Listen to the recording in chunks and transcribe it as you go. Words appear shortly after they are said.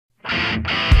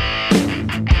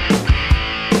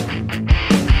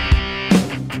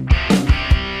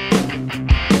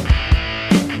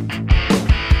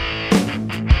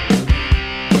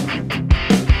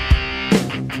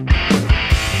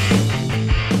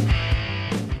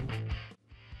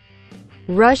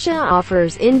Russia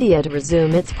offers India to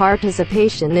resume its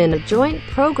participation in a joint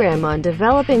program on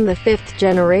developing the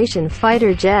fifth-generation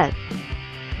fighter jet.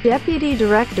 Deputy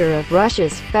Director of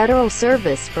Russia's Federal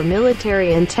Service for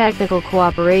Military and Technical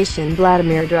Cooperation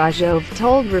Vladimir Drozhzhov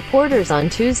told reporters on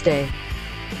Tuesday,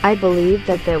 "I believe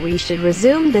that we should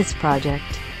resume this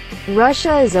project.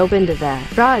 Russia is open to that,"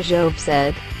 Drozhzhov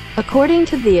said. According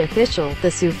to the official,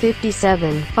 the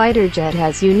Su-57 fighter jet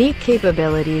has unique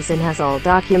capabilities and has all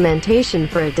documentation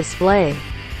for a display.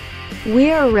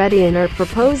 "We are ready and are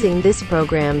proposing this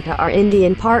program to our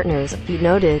Indian partners," he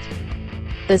noted.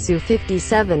 The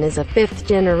Su-57 is a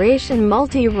fifth-generation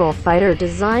multi-role fighter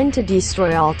designed to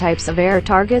destroy all types of air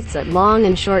targets at long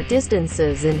and short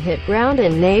distances and hit ground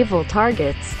and naval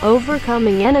targets,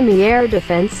 overcoming enemy air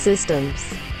defense systems.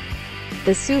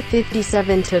 The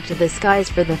Su-57 took to the skies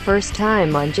for the first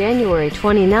time on January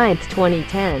 29,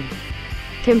 2010.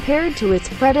 Compared to its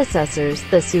predecessors,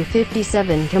 the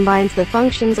Su-57 combines the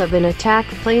functions of an attack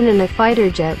plane and a fighter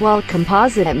jet while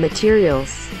composite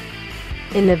materials,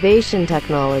 innovation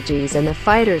technologies and the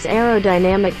fighter's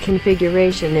aerodynamic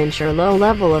configuration ensure low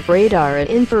level of radar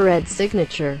and infrared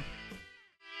signature.